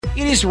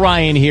It is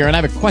Ryan here, and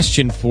I have a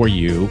question for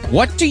you.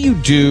 What do you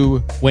do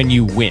when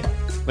you win?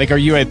 Like, are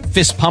you a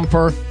fist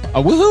pumper,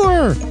 a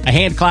woohooer, a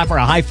hand clapper,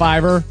 a high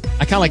fiver?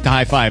 I kind of like the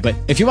high five, but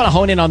if you want to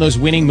hone in on those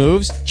winning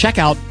moves, check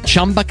out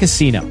Chumba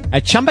Casino.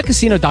 At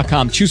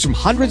ChumbaCasino.com, choose from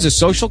hundreds of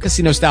social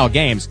casino-style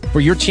games for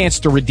your chance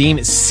to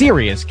redeem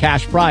serious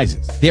cash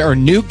prizes. There are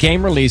new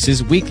game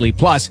releases weekly,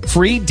 plus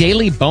free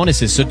daily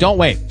bonuses. So don't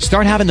wait.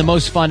 Start having the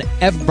most fun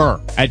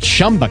ever at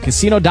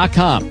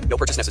ChumbaCasino.com. No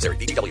purchase necessary.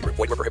 VGW. Void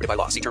where prohibited by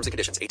law. See terms and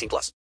conditions. 18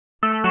 plus.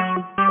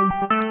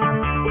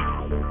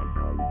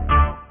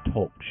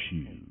 Talk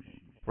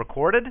shoes.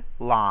 Recorded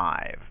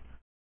live.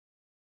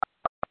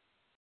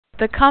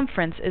 The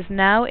conference is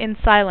now in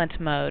silent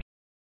mode.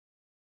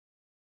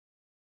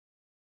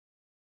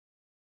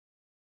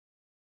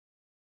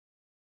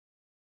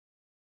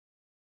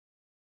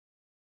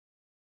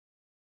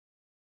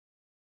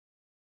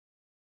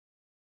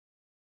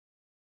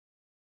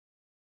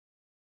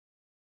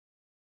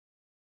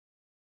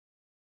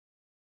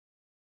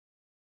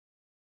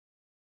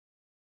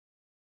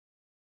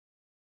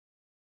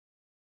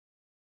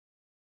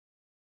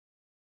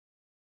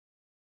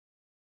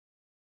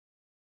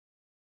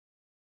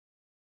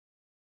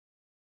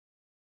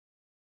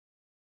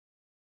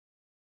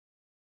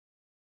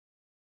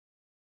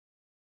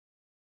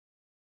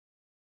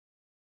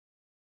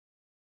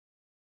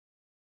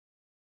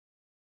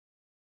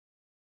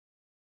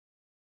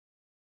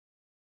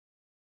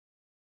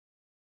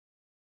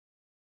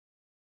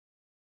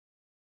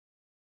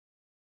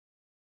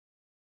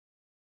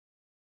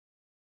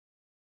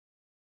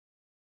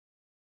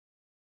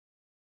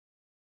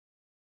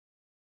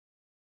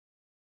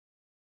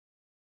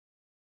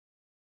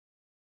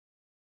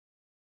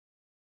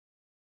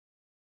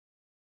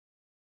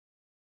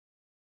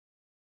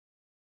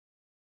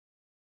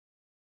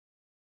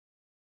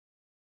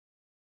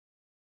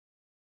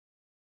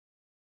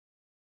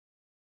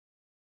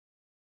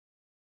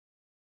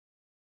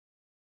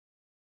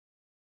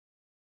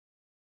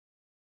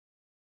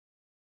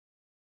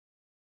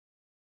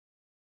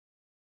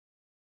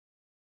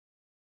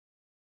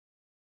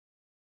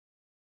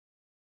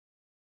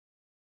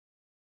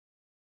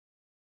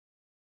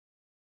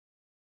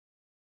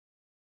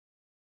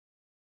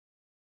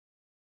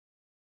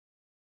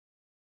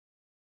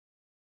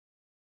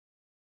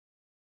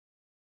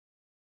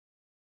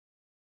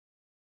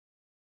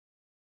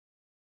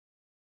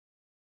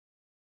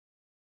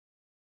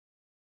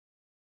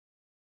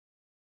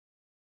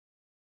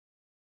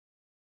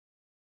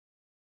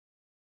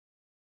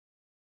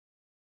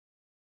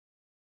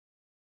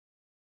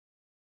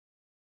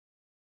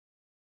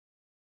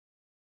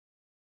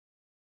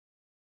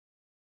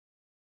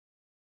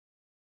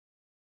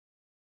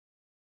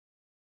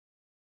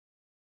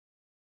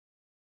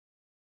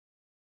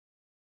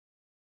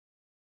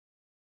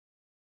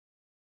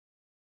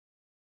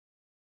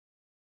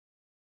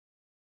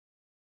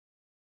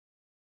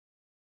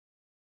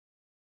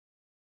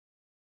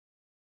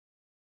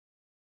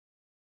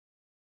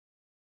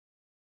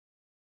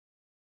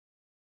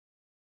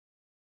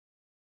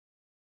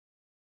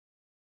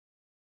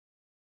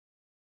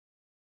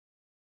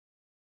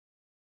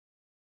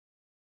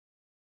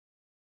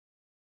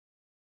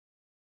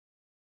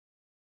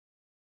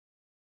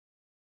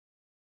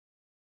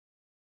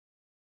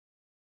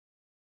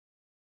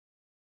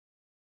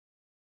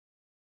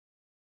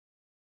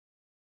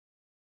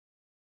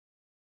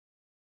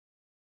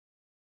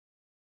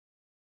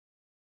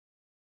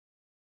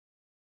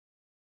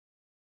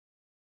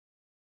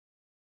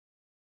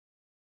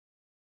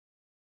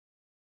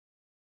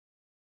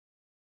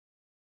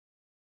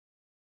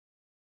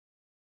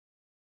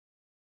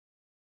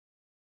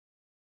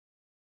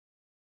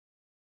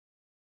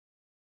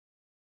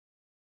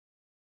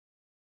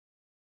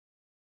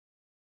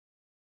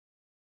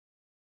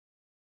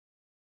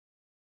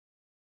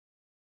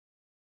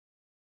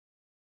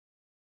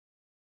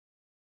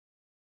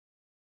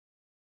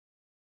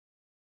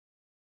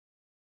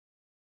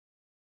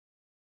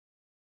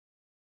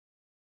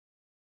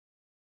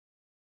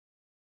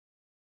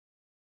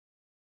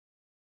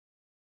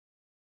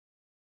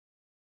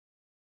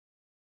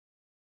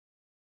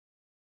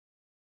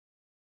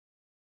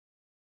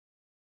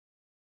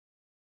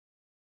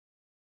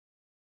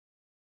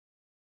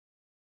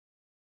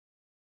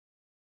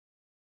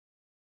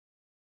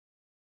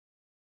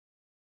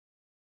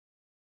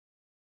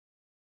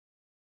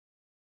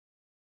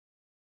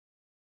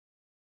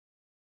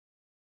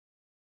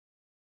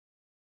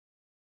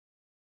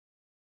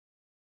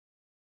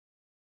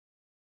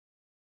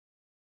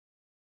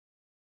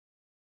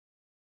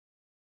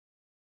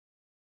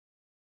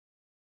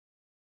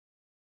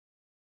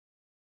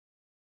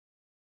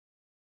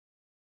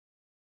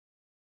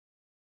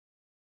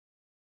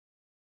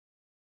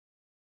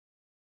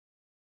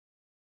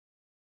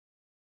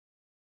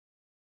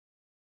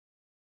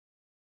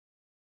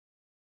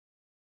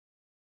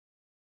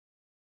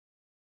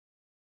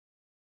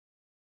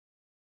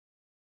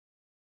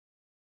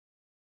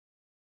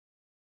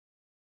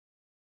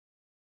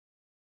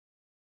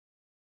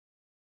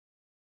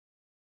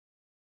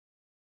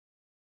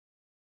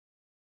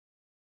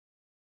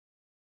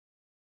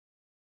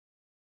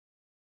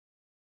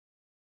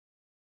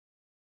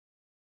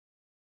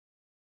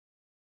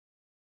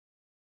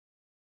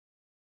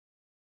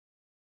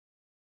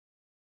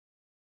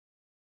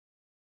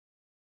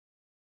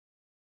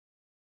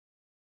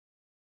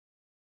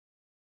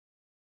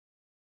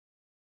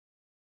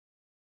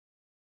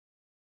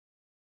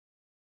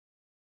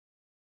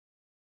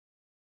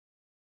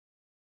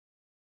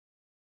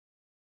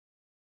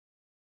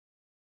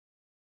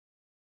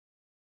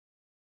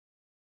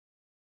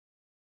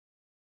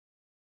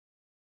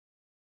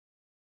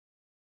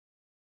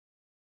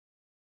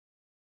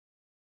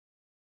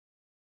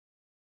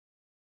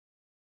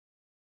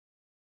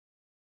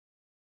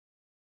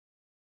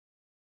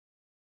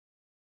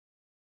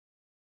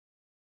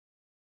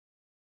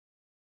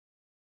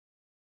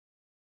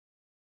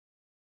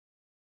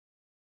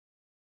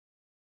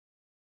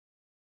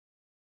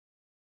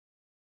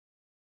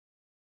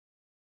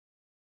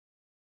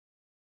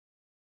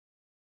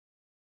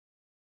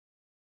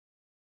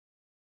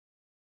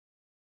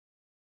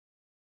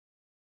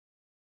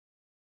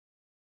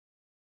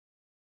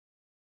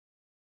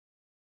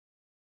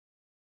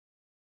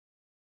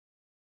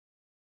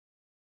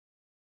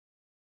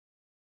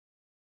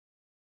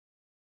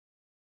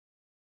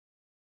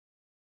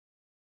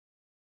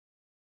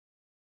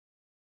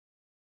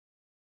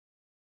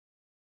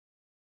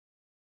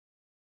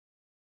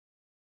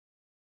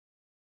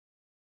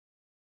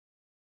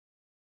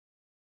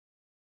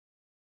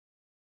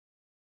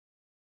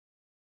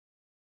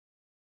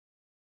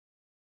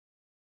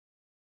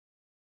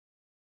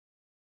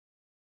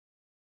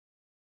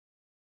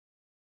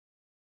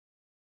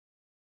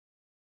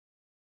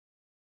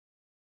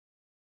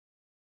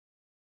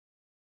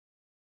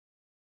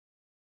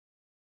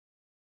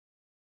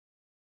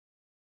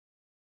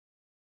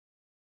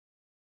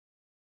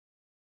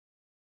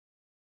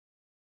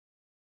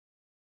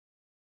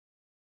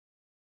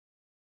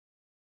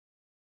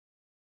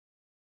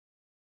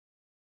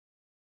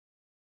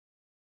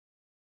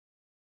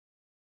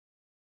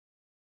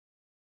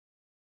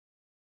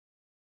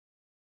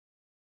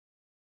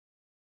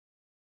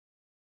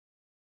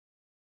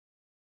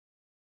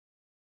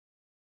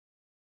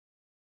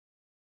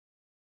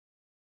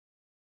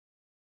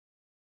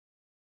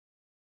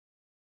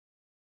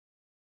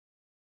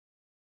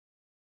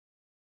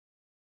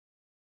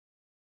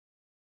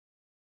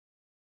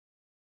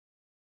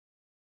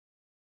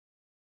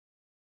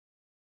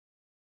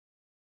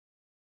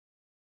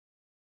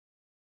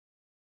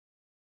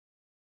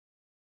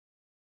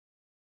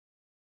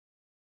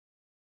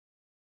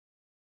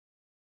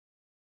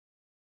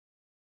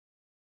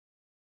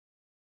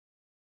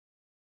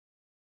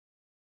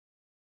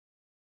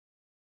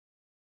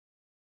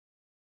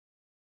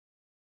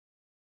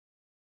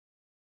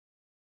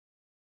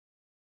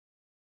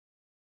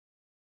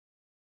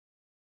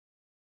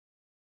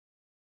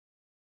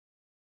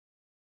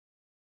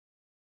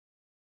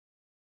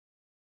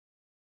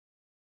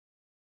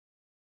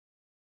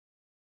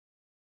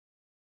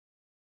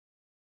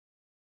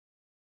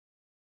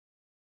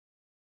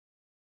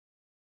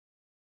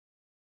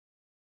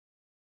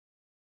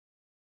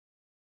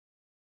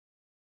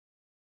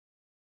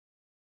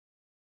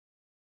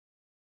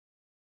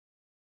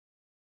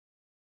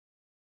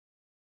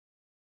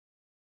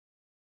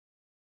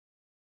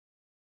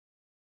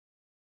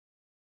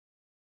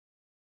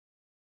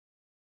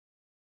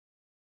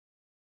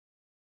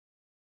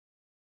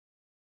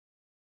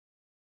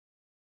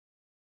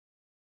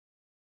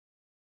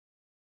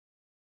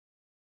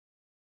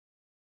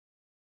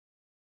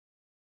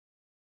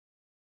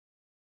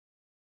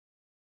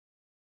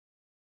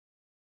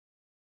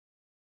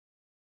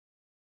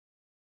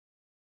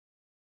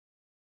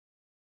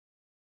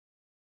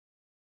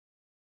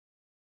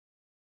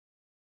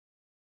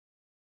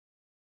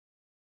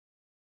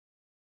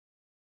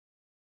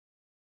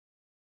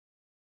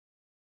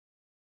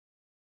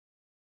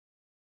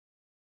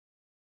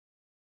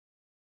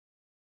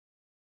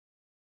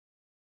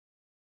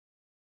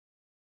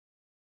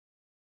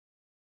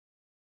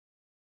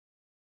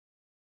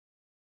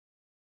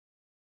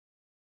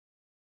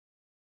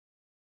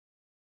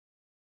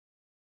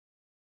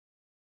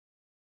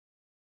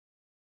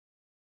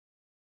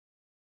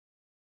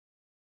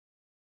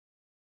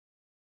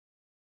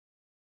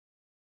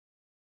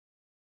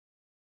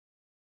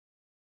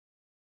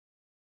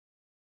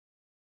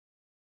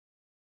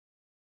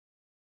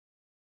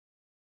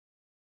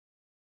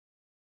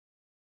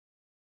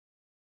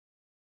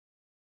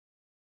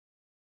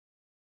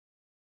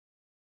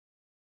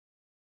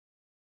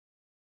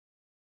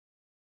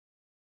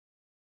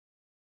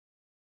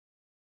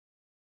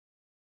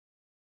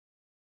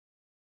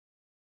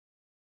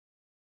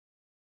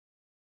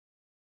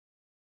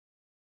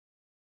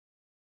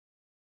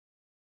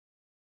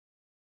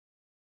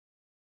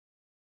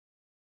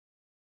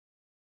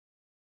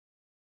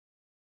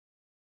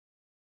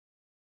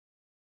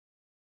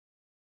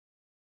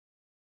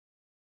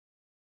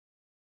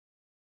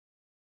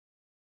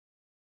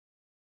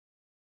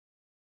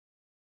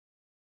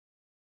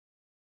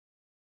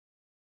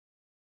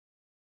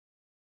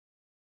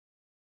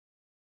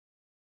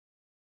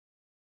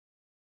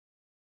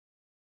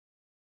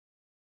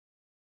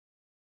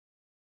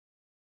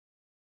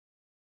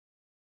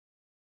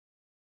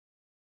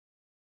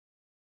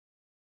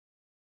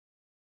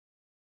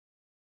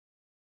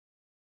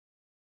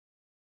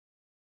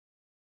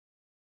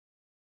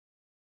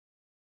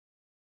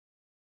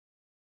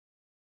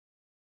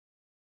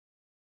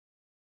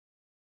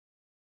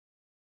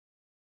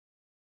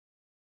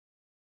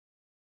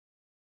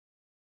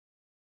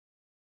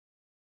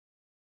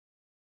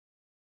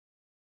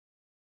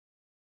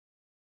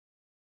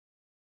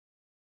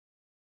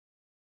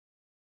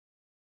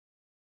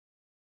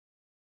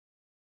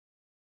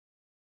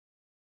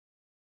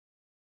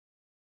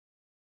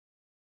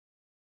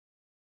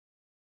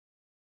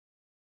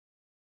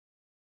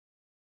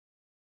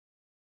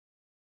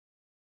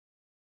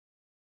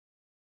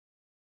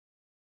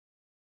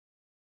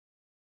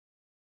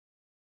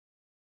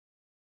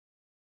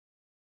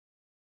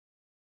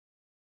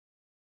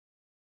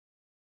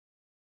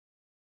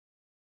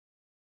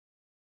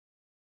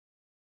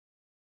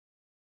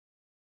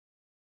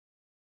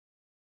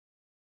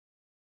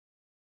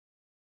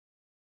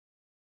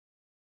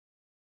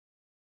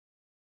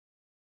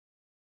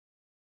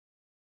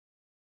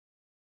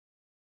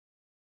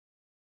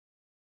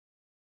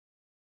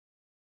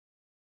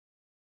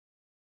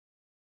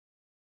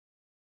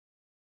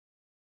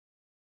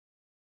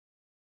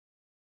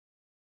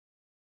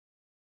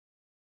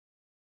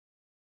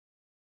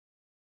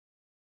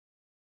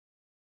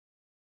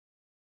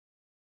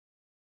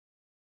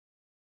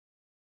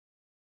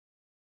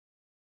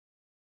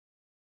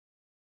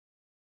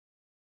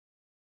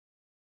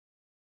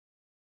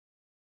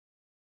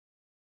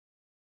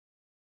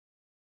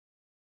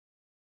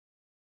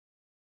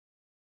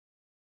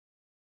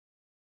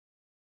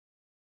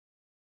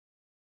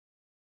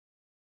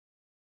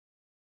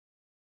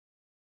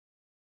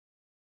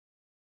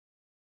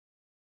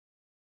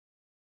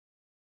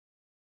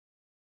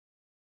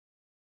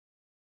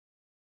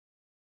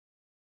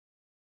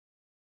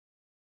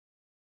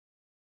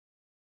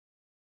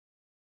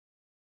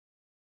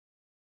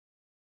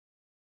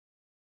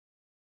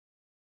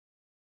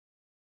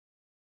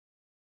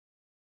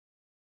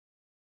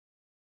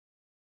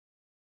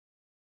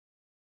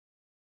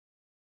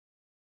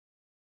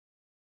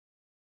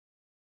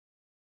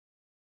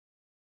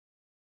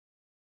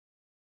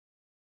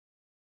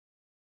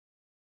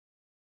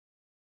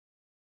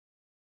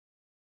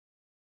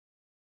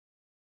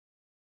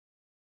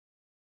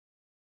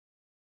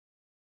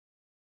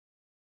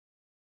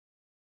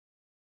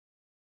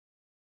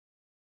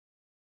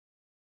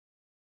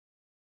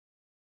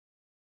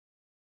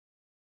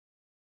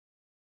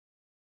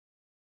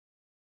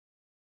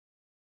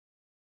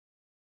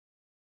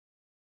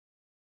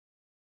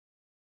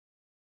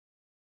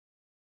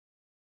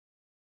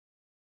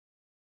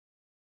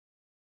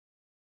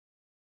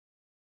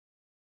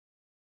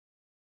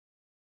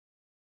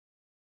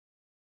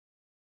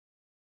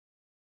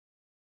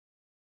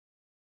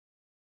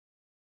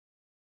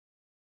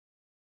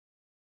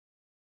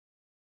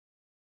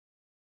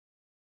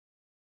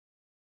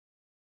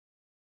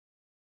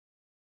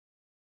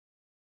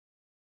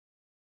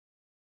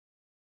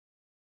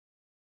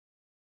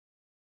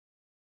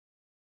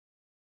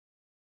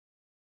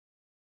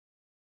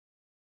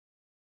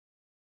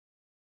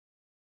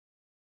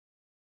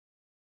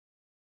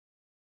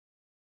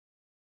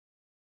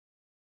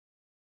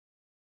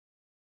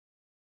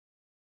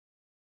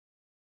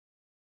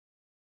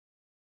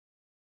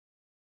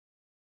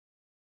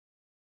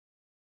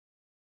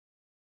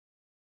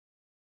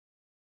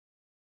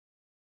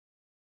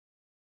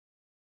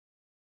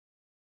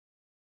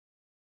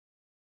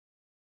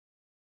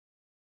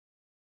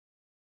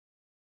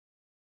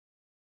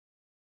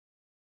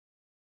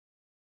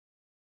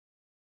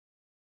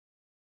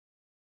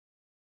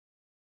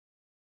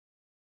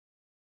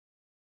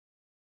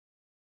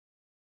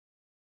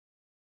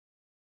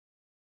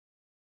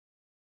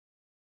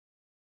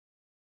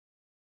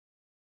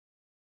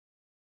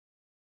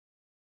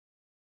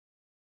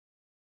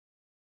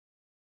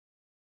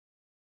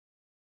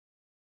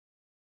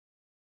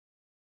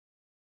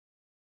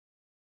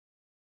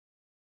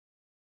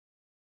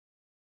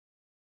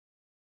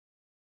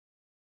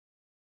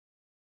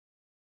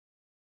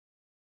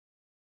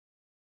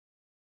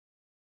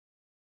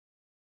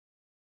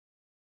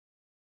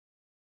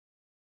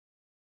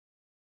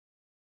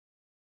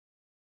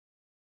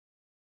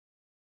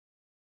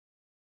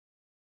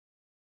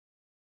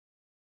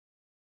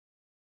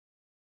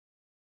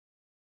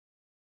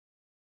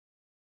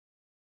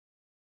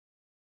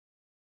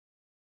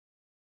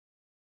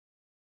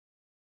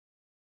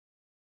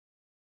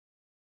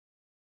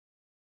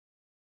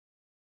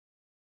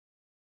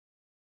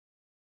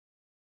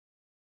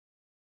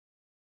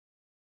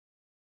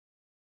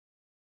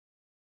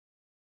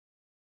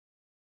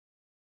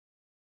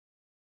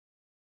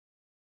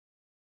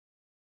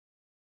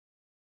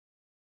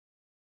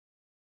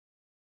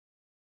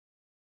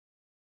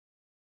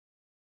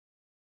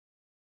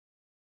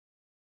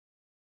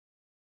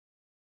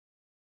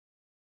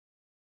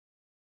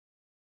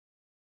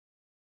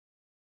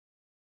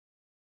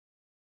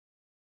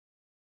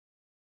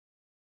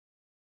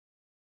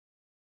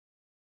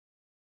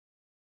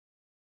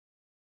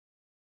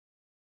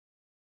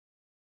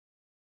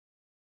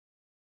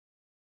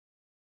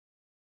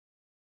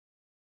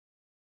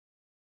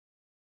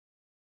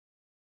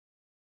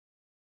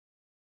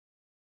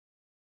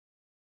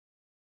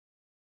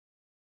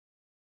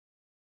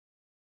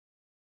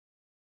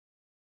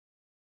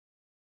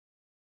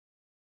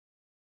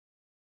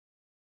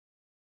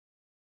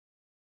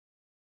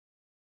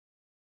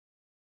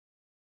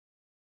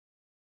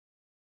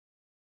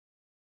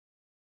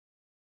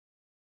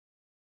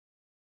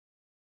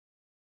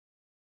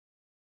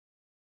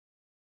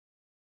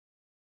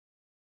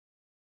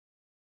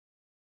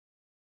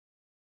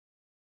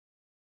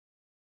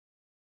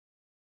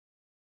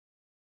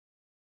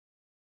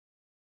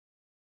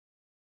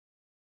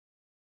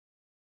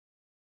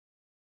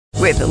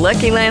 With the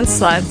Lucky Land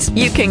Slots,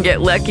 you can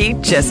get lucky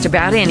just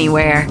about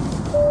anywhere.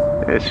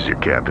 This is your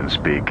captain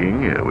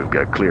speaking. We've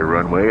got clear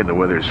runway and the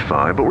weather's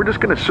fine, but we're just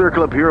going to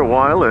circle up here a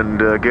while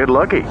and get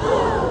lucky.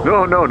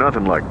 No,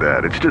 nothing like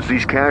that. It's just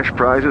these cash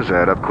prizes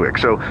add up quick.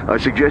 So I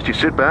suggest you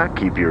sit back,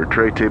 keep your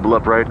tray table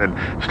upright, and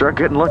start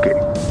getting lucky.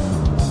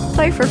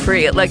 Play for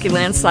free at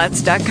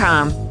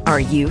LuckyLandSlots.com. Are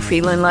you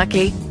feeling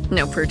lucky?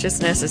 No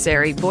purchase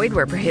necessary. Void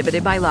where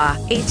prohibited by law.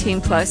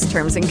 18+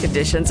 terms and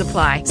conditions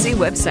apply. See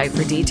website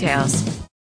for details.